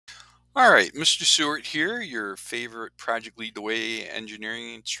All right, Mr. Seward here, your favorite Project Lead the Way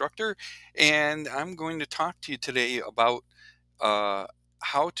engineering instructor, and I'm going to talk to you today about uh,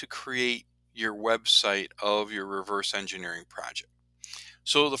 how to create your website of your reverse engineering project.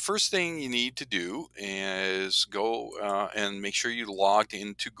 So the first thing you need to do is go and make sure you logged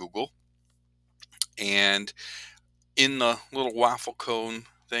into Google, and in the little waffle cone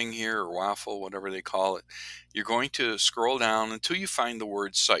thing here, or waffle, whatever they call it, you're going to scroll down until you find the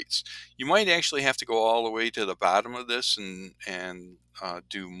word sites. You might actually have to go all the way to the bottom of this and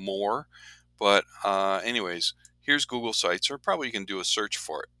do more. But anyways, here's Google Sites, or probably you can do a search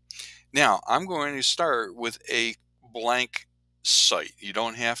for it. Now, I'm going to start with a blank site. You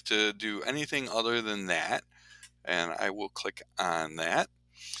don't have to do anything other than that. And I will click on that,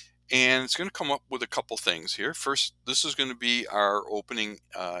 and it's going to come up with a couple things here. First, this is going to be our opening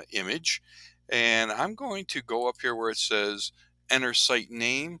image, and I'm going to go up here where it says enter site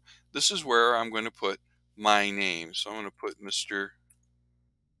name. This is where I'm going to put my name. So I'm going to put Mr.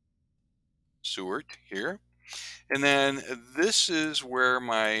 Seward here. And then this is where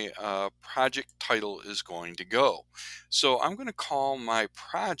my project title is going to go. So I'm going to call my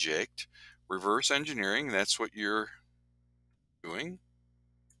project Reverse Engineering. That's what you're doing.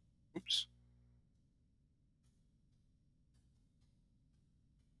 Oops.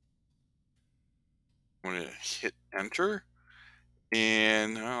 I'm going to hit enter.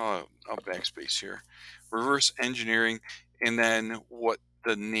 And I'll backspace here, reverse engineering, and then what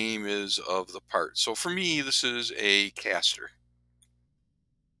the name is of the part. So for me, this is a caster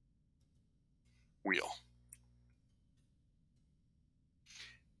wheel.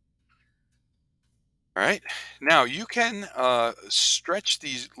 All right. Now you can stretch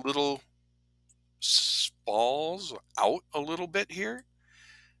these little balls out a little bit here,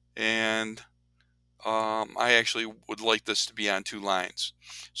 and I actually would like this to be on two lines.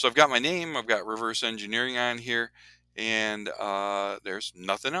 So I've got my name, I've got reverse engineering on here, and there's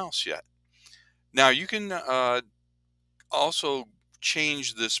nothing else yet. Now you can also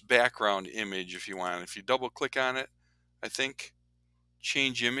change this background image if you want. If you double click on it, I think,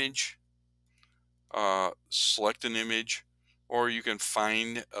 change image, select an image, or you can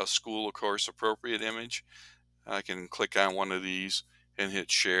find a school of course appropriate image. I can click on one of these and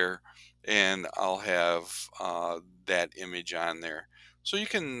hit share, and I'll have that image on there. So you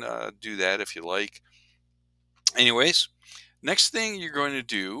can do that if you like. Anyways, next thing you're going to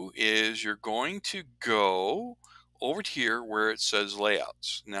do is you're going to go over to here where it says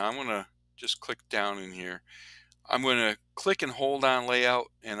layouts. Now I'm going to just click down in here. I'm going to click and hold on layout,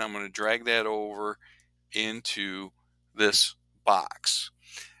 and I'm going to drag that over into this box.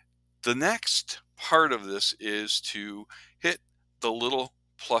 The next part of this is to hit the little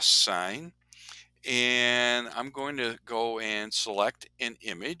plus sign, and I'm going to go and select an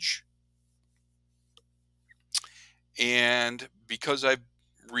image. And because I've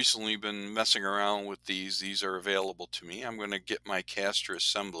recently been messing around with these are available to me. I'm going to get my caster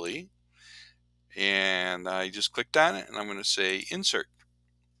assembly, and I just clicked on it, and I'm going to say insert,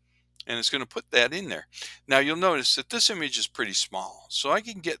 and it's going to put that in there. Now you'll notice that this image is pretty small, so I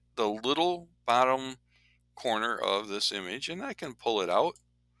can get the little bottom corner of this image and I can pull it out.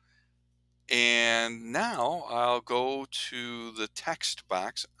 And now I'll go to the text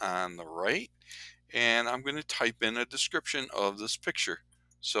box on the right, and I'm going to type in a description of this picture.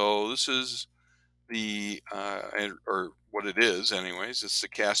 So this is the or what it is anyways. It's the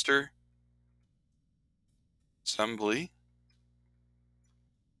caster assembly,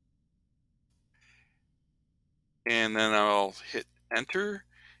 and then I'll hit enter,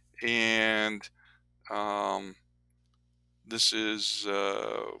 and um, this is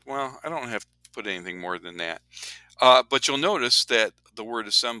well, I don't have to put anything more than that, but you'll notice that the word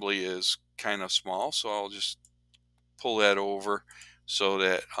assembly is kind of small, so I'll just pull that over so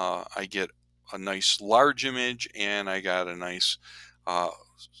that I get a nice large image, and I got a uh,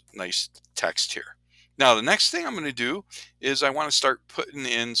 nice text here. Now the next thing I'm going to do is I want to start putting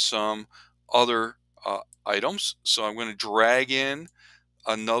in some other items. So I'm going to drag in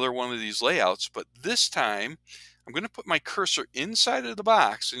another one of these layouts, but this time I'm going to put my cursor inside of the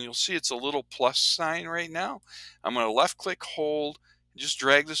box, and you'll see it's a little plus sign right now. I'm going to left click, hold, just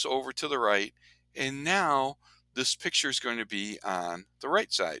drag this over to the right, and now this picture is going to be on the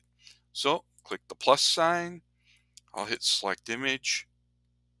right side. So click the plus sign, I'll hit select image.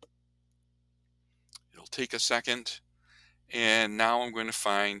 It'll take a second, and now I'm going to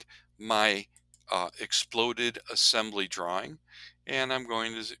find my exploded assembly drawing, and I'm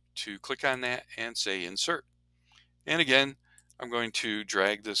going to click on that and say insert. And again, I'm going to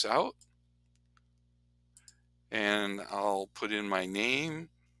drag this out, and I'll put in my name,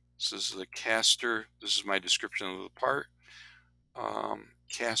 This is the caster. This is my description of the part.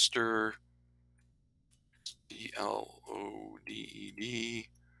 Caster, CLODED.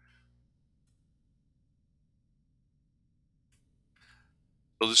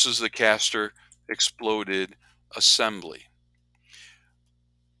 So this is the caster exploded assembly.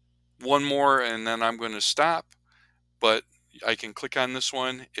 One more and then I'm going to stop, but I can click on this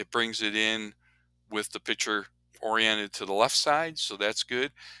one. It brings it in with the picture oriented to the left side, so that's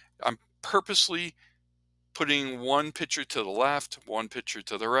good. I'm purposely putting one picture to the left, one picture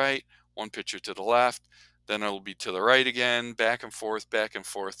to the right, one picture to the left, then it'll be to the right again, back and forth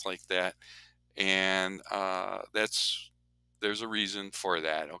like that. And there's a reason for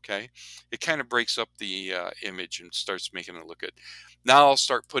that. Okay, it kind of breaks up the image and starts making it look good. Now I'll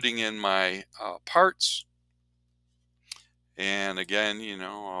start putting in my parts, and again,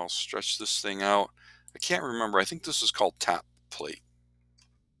 I'll stretch this thing out. I can't remember, I think this is called top plate.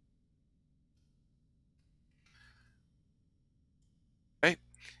 Okay,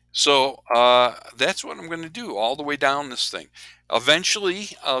 so that's what I'm going to do all the way down this thing. Eventually,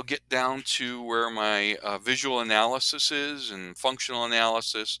 I'll get down to where my visual analysis is and functional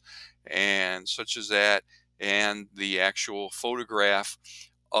analysis and such as that, and the actual photograph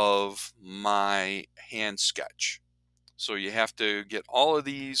of my hand sketch. So you have to get all of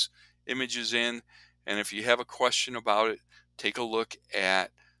these images in, and if you have a question about it, take a look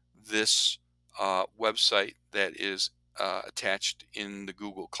at this website that is attached in the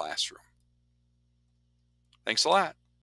Google Classroom. Thanks a lot.